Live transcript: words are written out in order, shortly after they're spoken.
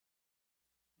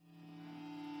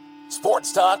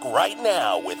Sports Talk right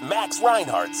now with Max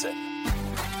Reinhardtson.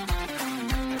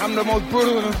 I'm the most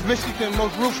brutal and vicious and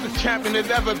most ruthless champion there's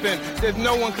ever been. There's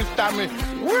no one can stop me.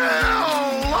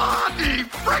 Will Lottie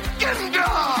frickin'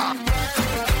 God!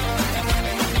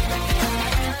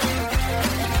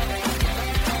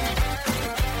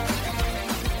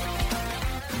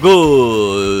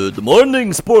 Good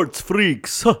morning, sports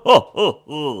freaks.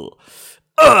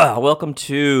 Welcome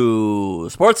to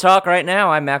Sports Talk right now.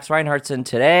 I'm Max Reinhardtson.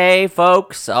 Today,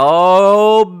 folks,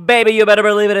 oh, baby, you better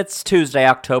believe it. It's Tuesday,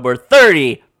 October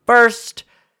 31st,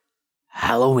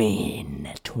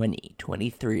 Halloween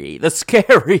 2023, the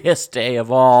scariest day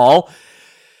of all.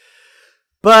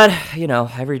 But, you know,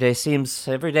 every day is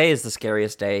the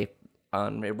scariest day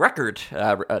on record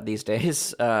these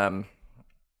days. No,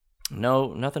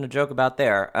 nothing to joke about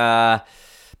there.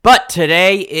 But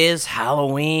today is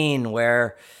Halloween,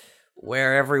 where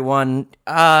everyone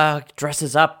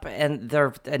dresses up and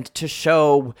to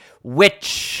show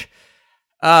which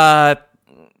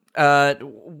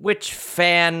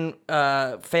fan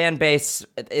base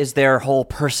is their whole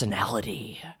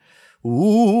personality.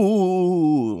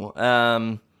 Ooh.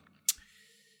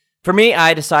 For me,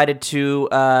 I decided to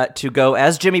go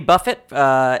as Jimmy Buffett,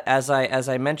 as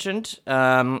I mentioned.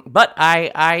 But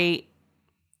I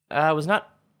was not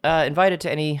invited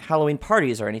to any Halloween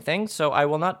parties or anything, so I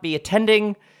will not be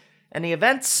attending any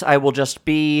events. I will just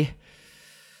be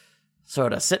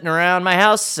sort of sitting around my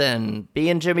house and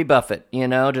being Jimmy Buffett, you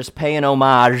know, just paying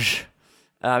homage.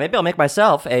 Maybe I'll make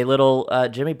myself a little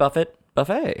Jimmy Buffett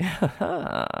buffet.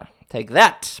 Take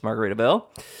that, Margaritaville.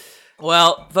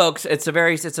 Well, folks, it's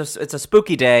a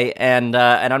spooky day, and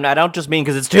I don't just mean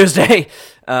because it's Tuesday.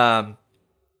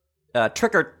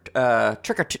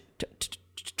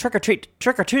 Trick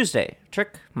or Tuesday. I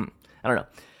don't know.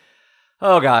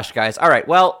 Oh gosh, guys. All right.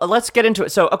 Well, let's get into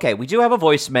it. So, okay, we do have a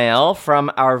voicemail from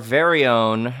our very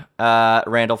own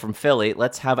Randall from Philly.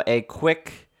 Let's have a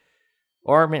quick,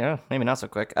 or maybe not so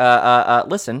quick,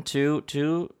 listen to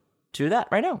that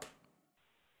right now.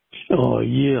 Oh,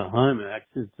 yeah. Hi, Max.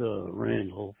 It's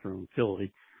Randall from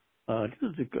Philly.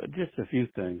 Just a few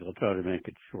things. I'll try to make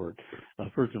it short.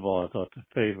 First of all, I thought the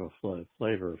flavor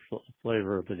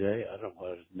of the day, I don't know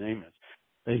what his name is,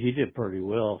 he did pretty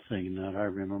well singing that. I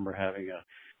remember having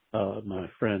my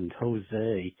friend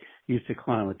Jose used to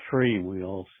climb a tree, and we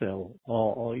all sell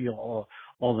all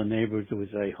the neighbors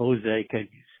would say, "Jose, can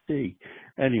you see?"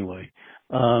 Anyway,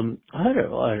 I had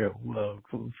a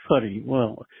funny.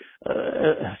 Well,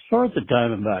 as far as the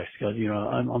Diamondbacks go, you know,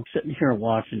 I'm sitting here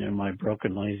watching in my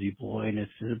broken lazy boy, and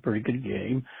it's a pretty good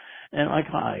game, and I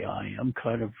am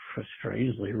kind of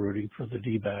strangely rooting for the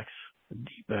D-backs.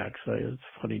 D-backs, it's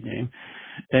a funny name.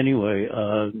 Anyway,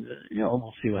 you know,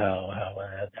 we'll see how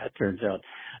that turns out.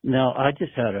 Now, I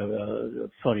just had a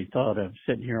funny thought. I'm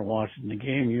sitting here watching the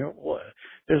game. You know what?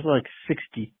 There's like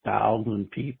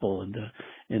 60,000 people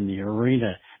in the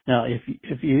arena. Now, if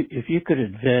you could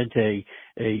invent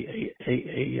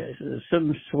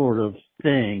some sort of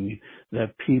thing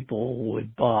that people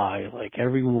would buy, like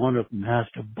every one of them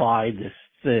has to buy this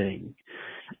thing,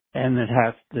 and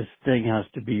this thing has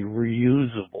to be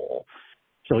reusable,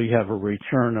 so you have a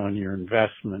return on your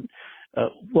investment.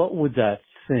 What would that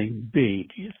thing be,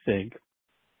 do you think?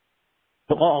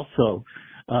 Also,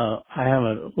 I have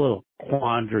a little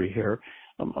quandary here.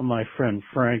 My friend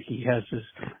Frankie has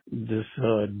this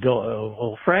dog.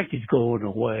 Well, Frankie's going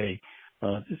away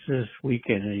this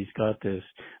weekend, and he's got this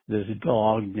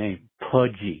dog named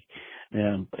Pudgy,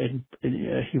 and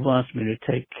he wants me to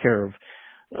take care of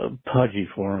Pudgy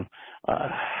for him.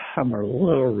 I'm a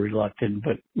little reluctant,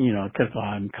 but you know, because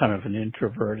I'm kind of an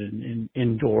introvert and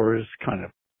indoors kind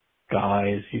of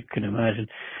guy, as you can imagine.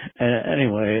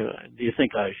 Anyway, do you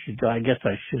think I should? I guess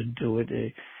I should do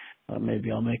it.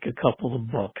 Maybe I'll make a couple of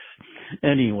bucks.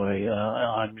 Anyway,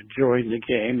 I'm enjoying the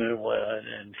game,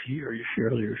 and your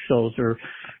shows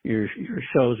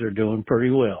are doing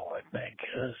pretty well, I think.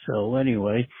 So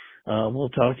anyway, we'll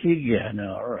talk to you again.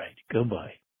 All right,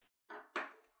 goodbye.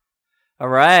 All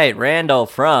right, Randall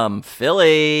from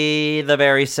Philly, the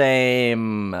very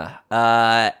same.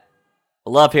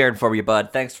 Love hearing from you,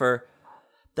 bud. Thanks for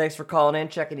calling in,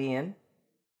 checking in.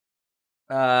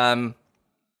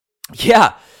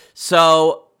 Yeah.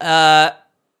 So, Flavor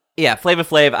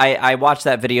Flav. I watched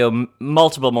that video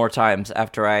multiple more times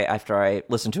after I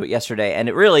listened to it yesterday, and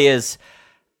it really is.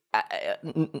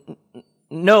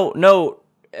 No.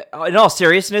 In all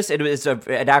seriousness, it is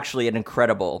actually an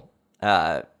incredible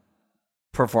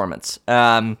performance.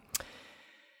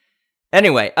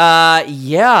 Anyway,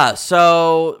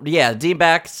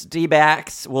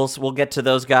 D-backs, we'll get to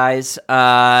those guys.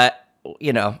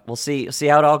 we'll see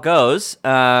how it all goes.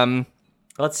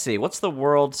 Let's see. What's the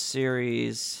World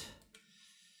Series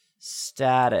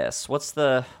status? What's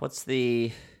the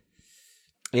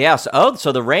Yeah,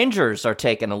 so the Rangers are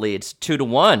taking a lead,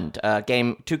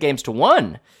 2-1, 2 games to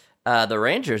 1. The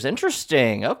Rangers,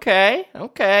 interesting.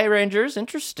 Okay, Rangers,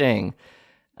 interesting.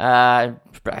 I'm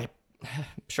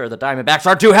sure the Diamondbacks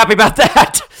aren't too happy about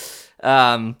that.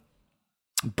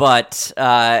 But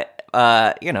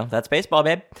that's baseball,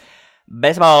 babe.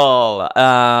 Baseball.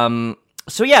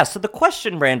 So the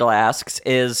question Randall asks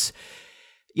is,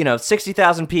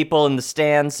 60,000 people in the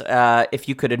stands, if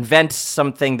you could invent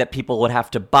something that people would have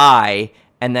to buy,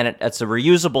 and then it's a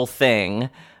reusable thing,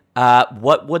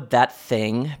 what would that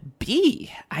thing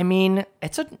be? I mean,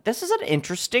 this is an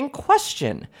interesting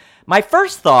question. My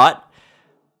first thought,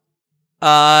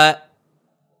 and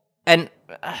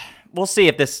we'll see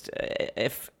if this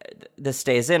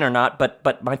stays in or not,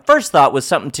 but my first thought was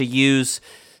something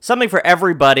for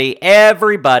everybody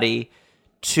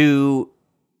to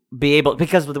be able,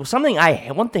 because one thing I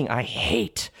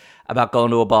hate about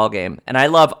going to a ball game, and I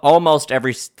love almost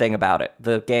everything about it,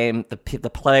 the game, the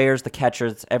players, the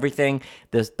catchers, everything,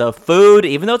 the food,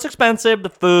 even though it's expensive, the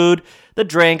food, the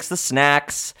drinks, the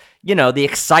snacks, the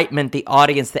excitement, the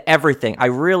audience, the everything. I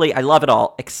love it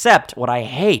all, except what I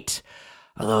hate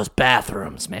are those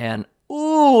bathrooms, man.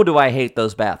 Ooh, do I hate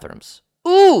those bathrooms.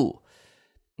 Ooh.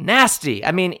 Nasty.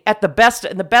 I mean, in the best,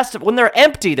 when they're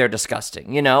empty, they're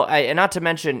disgusting. And not to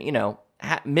mention,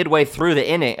 midway through the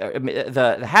inning,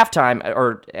 the halftime,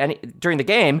 or during the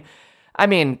game. I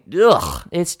mean,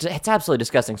 it's absolutely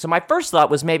disgusting. So my first thought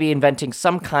was maybe inventing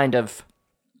some kind of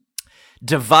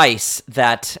device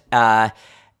that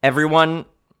everyone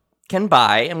can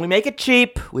buy, and we make it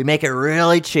cheap. We make it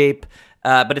really cheap,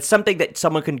 but it's something that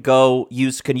someone can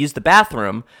use the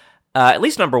bathroom. At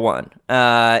least number one,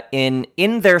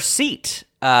 in their seat,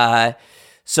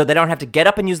 so they don't have to get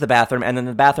up and use the bathroom, and then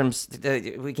the bathrooms,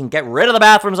 we can get rid of the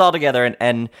bathrooms altogether,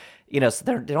 and so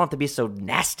they don't have to be so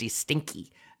nasty,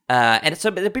 stinky, and so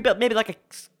it'd be maybe like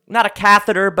not a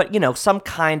catheter, but some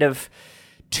kind of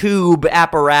tube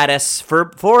apparatus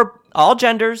for all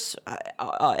genders.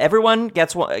 Everyone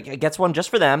gets one just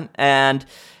for them, and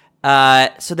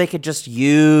so they could just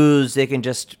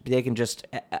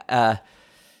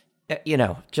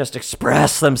just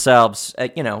express themselves,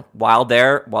 while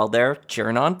they're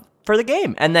cheering on for the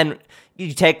game. And then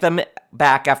you take them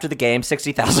back after the game,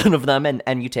 60,000 of them,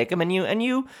 and you take them and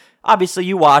you obviously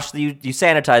you wash, you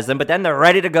sanitize them, but then they're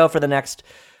ready to go for the next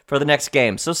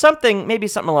game. So maybe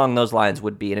something along those lines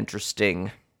would be an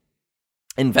interesting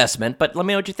investment. But let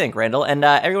me know what you think, Randall. And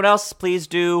everyone else, please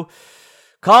do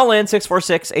call in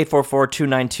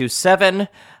 646-844-2927.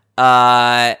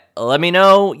 Let me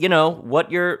know,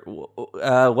 what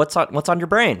what's on your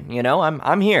brain.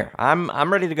 I'm here.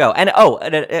 I'm ready to go. And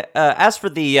as for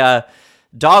the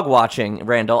dog watching,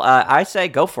 Randall, I say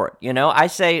go for it. I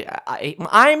say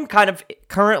I'm kind of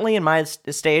currently in my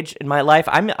stage in my life.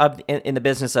 I'm in the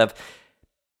business of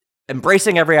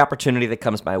embracing every opportunity that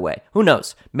comes my way. Who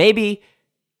knows? Maybe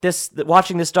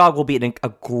watching this dog will be a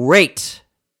great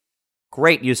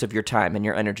use of your time and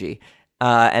your energy.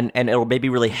 And it'll maybe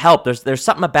really help. There's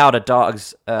something about a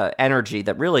dog's energy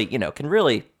that really, can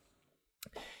really,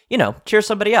 cheer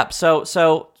somebody up.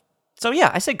 So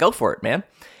yeah, I say go for it, man.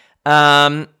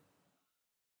 All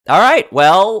right.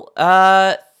 Well,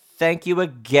 thank you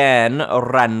again,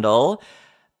 Randall.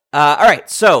 All right.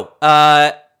 So,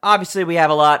 obviously we have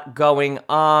a lot going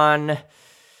on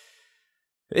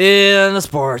in the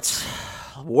sports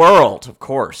world, of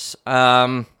course.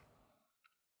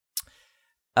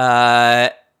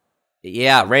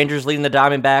 Rangers leading the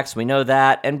Diamondbacks. We know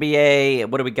that. NBA,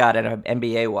 what do we got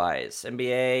NBA-wise?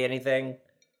 NBA, anything?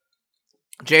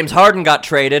 James Harden got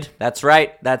traded. That's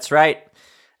right.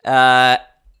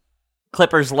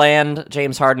 Clippers land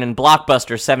James Harden in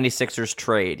blockbuster 76ers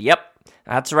trade. Yep,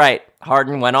 that's right.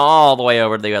 Harden went all the way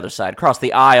over to the other side, across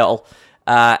the aisle,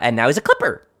 and now he's a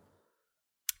Clipper.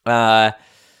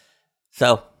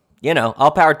 So,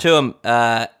 all power to him.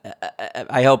 I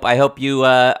hope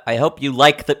you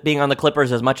like being on the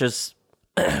Clippers as much as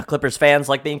Clippers fans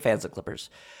like being fans of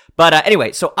Clippers. But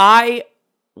anyway, so I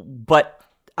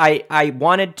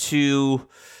wanted to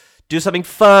do something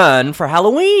fun for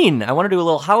Halloween. I want to do a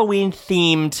little Halloween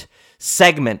themed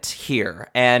segment here,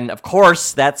 and of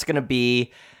course that's going to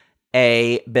be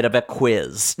a bit of a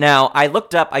quiz. Now I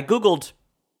Googled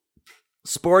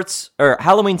sports or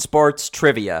Halloween sports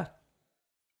trivia.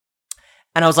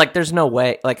 And I was like, there's no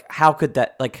way, how could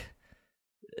that,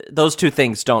 those two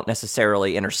things don't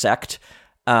necessarily intersect.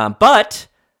 But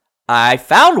I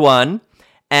found one,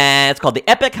 and it's called the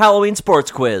Epic Halloween Sports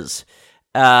Quiz.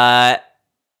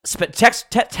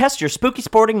 Test your spooky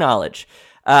sporting knowledge.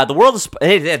 The world of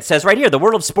it says right here, the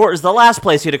world of sport is the last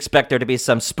place you'd expect there to be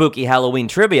some spooky Halloween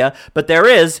trivia, but there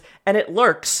is, and it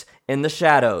lurks in the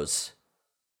shadows.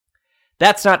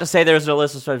 That's not to say there's a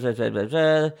list of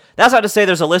that's not to say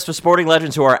there's a list of sporting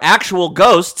legends who are actual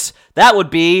ghosts. That would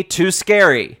be too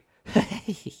scary.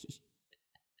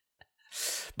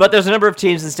 But there's a number of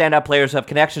teams and standout players who have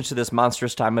connections to this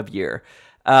monstrous time of year.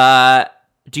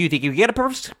 Do you think you can get a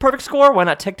perfect score? Why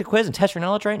not take the quiz and test your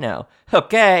knowledge right now?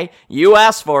 Okay, you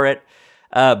asked for it.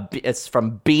 It's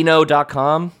from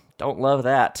Beano.com. Don't love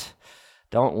that.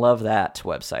 Don't love that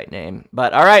website name.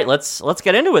 But all right, let's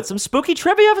get into it. Some spooky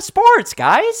trivia of sports,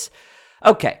 guys.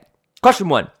 Okay, question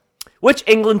 1. Which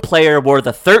England player wore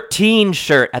the 13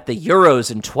 shirt at the Euros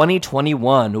in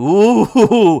 2021?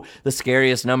 Ooh, the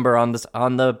scariest number in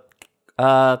the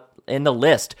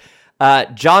list.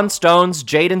 John Stones,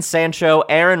 Jadon Sancho,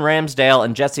 Aaron Ramsdale,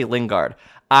 and Jesse Lingard.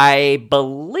 I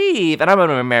believe, and I'm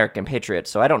an American patriot,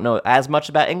 so I don't know as much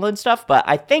about England stuff, but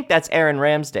I think that's Aaron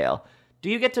Ramsdale. Do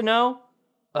you get to know?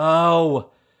 Oh,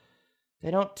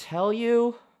 they don't tell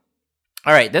you?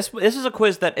 All right, this is a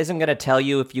quiz that isn't going to tell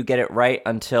you if you get it right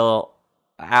until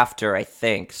after, I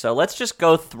think. So let's just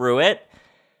go through it.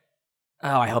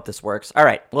 Oh, I hope this works. All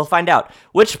right, we'll find out.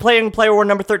 Which player wore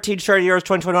number 13 shirt at Euros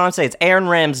 2021? I'd say it's Aaron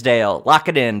Ramsdale. Lock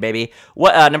it in, baby.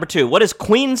 Number 2, what is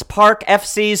Queen's Park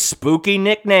FC's spooky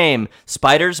nickname?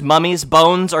 Spiders, mummies,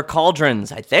 bones, or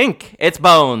cauldrons? I think it's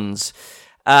bones.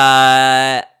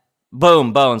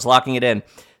 Boom, bones, locking it in.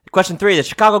 Question 3, the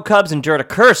Chicago Cubs endured a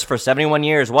curse for 71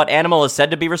 years. What animal is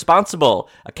said to be responsible?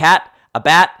 A cat, a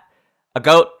bat, a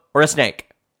goat, or a snake?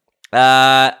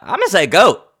 I'm going to say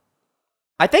goat.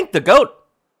 I think the goat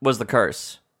was the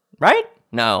curse, right?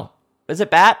 No. Is it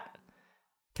bat?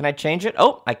 Can I change it?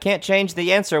 Oh, I can't change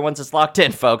the answer once it's locked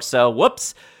in, folks, so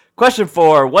whoops. Question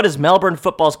 4, what is Melbourne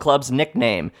Football Club's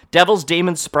nickname? Devils,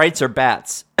 demons, sprites, or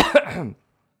bats?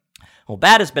 Well,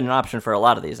 bat has been an option for a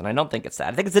lot of these, and I don't think it's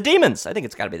that. I think it's the Demons. I think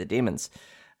it's got to be the Demons.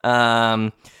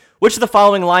 Which of the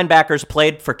following linebackers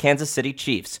played for Kansas City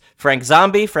Chiefs? Frank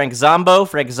Zombie, Frank Zombo,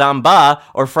 Frank Zomba,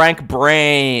 or Frank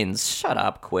Brains? Shut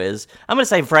up, quiz. I'm going to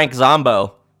say Frank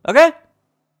Zombo. Okay?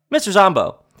 Mr.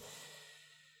 Zombo.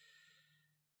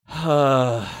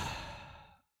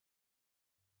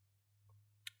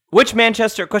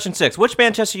 Question 6. Which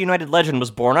Manchester United legend was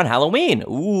born on Halloween?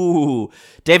 Ooh.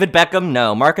 David Beckham?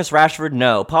 No. Marcus Rashford?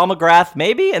 No. Paul McGrath?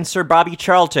 Maybe. And Sir Bobby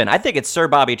Charlton? I think it's Sir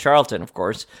Bobby Charlton, of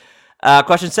course.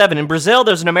 Question 7. In Brazil,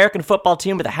 there's an American football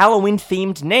team with a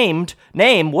Halloween-themed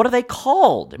name. What are they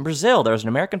called? In Brazil, there's an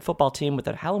American football team with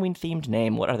a Halloween-themed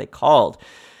name. What are they called?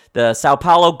 The Sao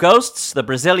Paulo Ghosts, the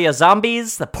Brasilia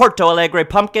Zombies, the Porto Alegre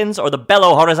Pumpkins, or the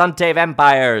Belo Horizonte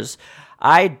Vampires?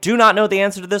 I do not know the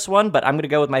answer to this one, but I'm going to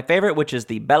go with my favorite, which is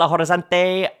the Belo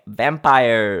Horizonte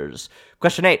Vampires.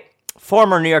 Question 8.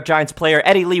 Former New York Giants player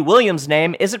Eddie Lee Williams'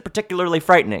 name isn't particularly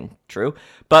frightening. True.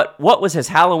 But what was his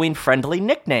Halloween-friendly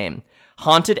nickname?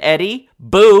 Haunted Eddie,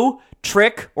 Boo,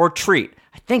 Trick, or Treat?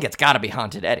 I think it's got to be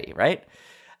Haunted Eddie, right?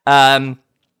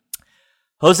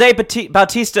 Jose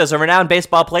Bautista is a renowned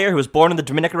baseball player who was born in the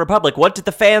Dominican Republic. What did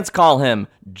the fans call him?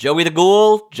 Joey the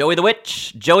Ghoul, Joey the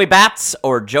Witch, Joey Bats,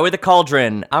 or Joey the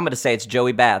Cauldron? I'm going to say it's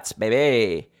Joey Bats,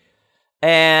 baby.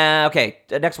 And okay,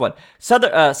 next one.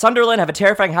 Sunderland have a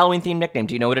terrifying Halloween-themed nickname.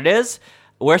 Do you know what it is?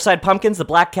 Wareside Pumpkins, the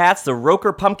Black Cats, the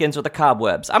Roker Pumpkins, or the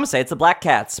Cobwebs? I'm going to say it's the Black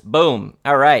Cats. Boom.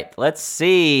 All right, let's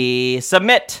see.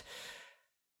 Submit.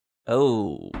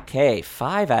 Okay,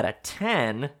 5 out of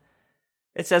 10.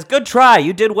 It says, good try,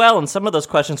 you did well, and some of those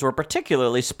questions were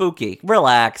particularly spooky.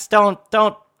 Relax, don't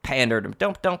pander to me,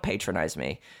 don't patronize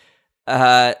me.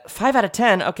 5 out of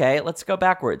 10, okay, let's go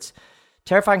backwards.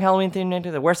 Terrifying Halloween theme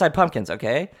into the Wareside Pumpkins,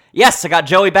 okay. Yes, I got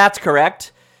Joey Bats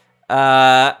correct.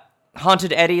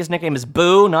 Haunted Eddie, his nickname is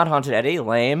Boo, not Haunted Eddie,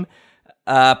 lame.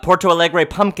 Porto Alegre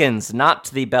Pumpkins,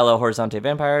 not the Belo Horizonte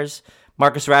Vampires.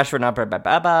 Marcus Rashford, not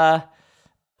Baba.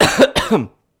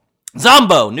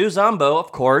 Zombo, new Zombo,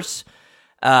 of course.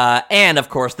 And, of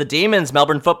course, the Demons.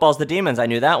 Melbourne Football's the Demons. I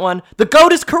knew that one. The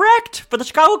GOAT is correct for the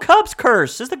Chicago Cubs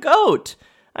curse. Is the GOAT.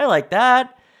 I like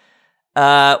that.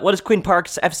 What is Queen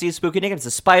Park's FC's spooky nickname? It's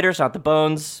the Spiders, not the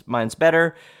Bones. Mine's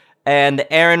better. And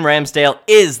Aaron Ramsdale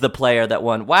is the player that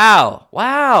won.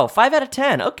 Wow. 5 out of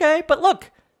 10. Okay, but look,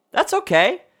 that's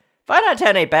okay. 5 out of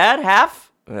 10 ain't bad.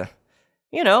 Half.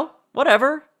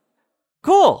 Whatever.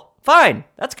 Cool. Fine.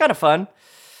 That's kind of fun.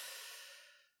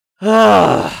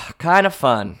 Kind of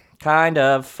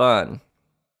fun.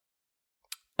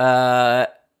 Yeah,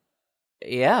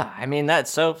 I mean,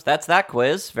 that's that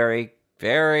quiz. Very,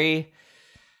 very,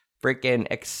 freaking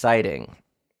exciting.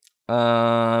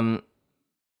 What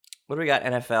do we got?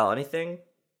 NFL? Anything?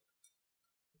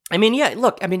 I mean, yeah.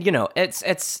 Look, I mean,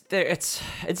 it's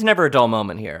never a dull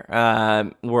moment here.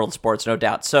 World sports, no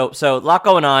doubt. So a lot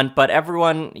going on, but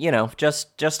everyone,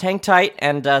 just hang tight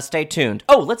and stay tuned.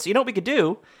 Oh, you know what we could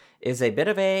do is a bit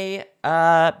of a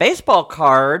baseball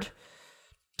card,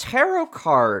 tarot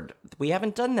card. We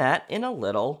haven't done that in a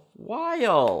little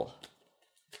while.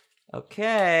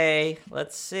 Okay,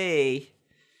 let's see.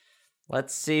 What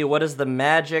does the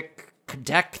magic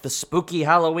deck, the spooky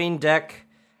Halloween deck,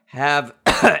 have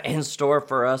in store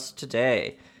for us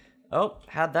today? Oh,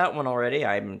 had that one already,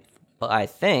 I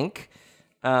think.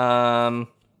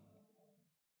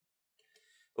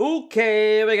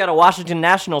 Okay, we got a Washington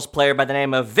Nationals player by the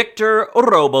name of Victor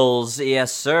Robles.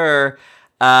 Yes, sir.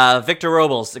 Victor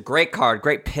Robles, a great card,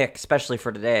 great pick, especially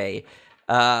for today.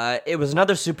 It was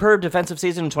another superb defensive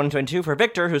season in 2022 for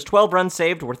Victor, whose 12 runs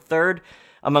saved were third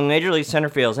among Major League center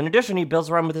fields. In addition, he builds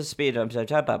around with his speed.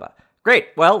 Great.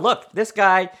 Well, look, this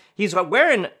guy, he's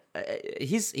wearing,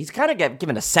 he's kind of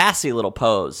given a sassy little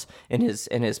pose in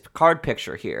his card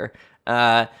picture here.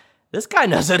 This guy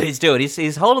knows what he's doing.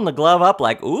 He's holding the glove up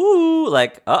like, ooh,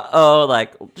 like, uh-oh,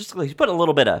 like, just, he's putting a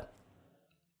little bit of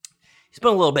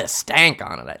stank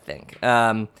on it, I think,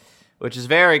 which is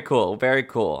very cool, very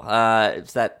cool.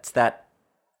 It's that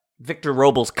Victor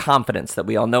Robles confidence that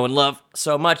we all know and love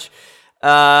so much.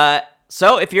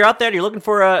 So if you're out there and you're looking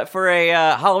for a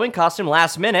Halloween costume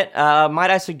last minute,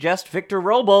 might I suggest Victor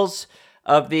Robles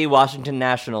of the Washington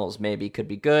Nationals maybe could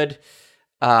be good.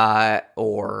 Or,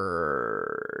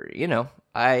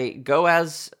 I go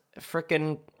as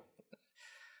frickin'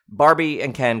 Barbie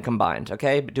and Ken combined,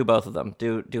 okay? Do both of them.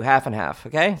 Do half and half,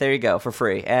 okay? There you go, for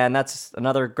free. And that's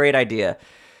another great idea.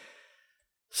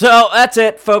 So that's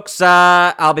it, folks.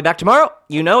 I'll be back tomorrow.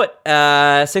 You know it.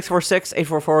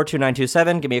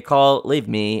 646-844-2927. Give me a call. Leave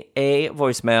me a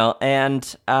voicemail.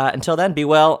 And until then, be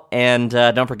well. And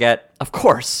don't forget, of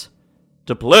course,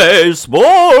 to play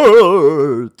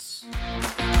sports.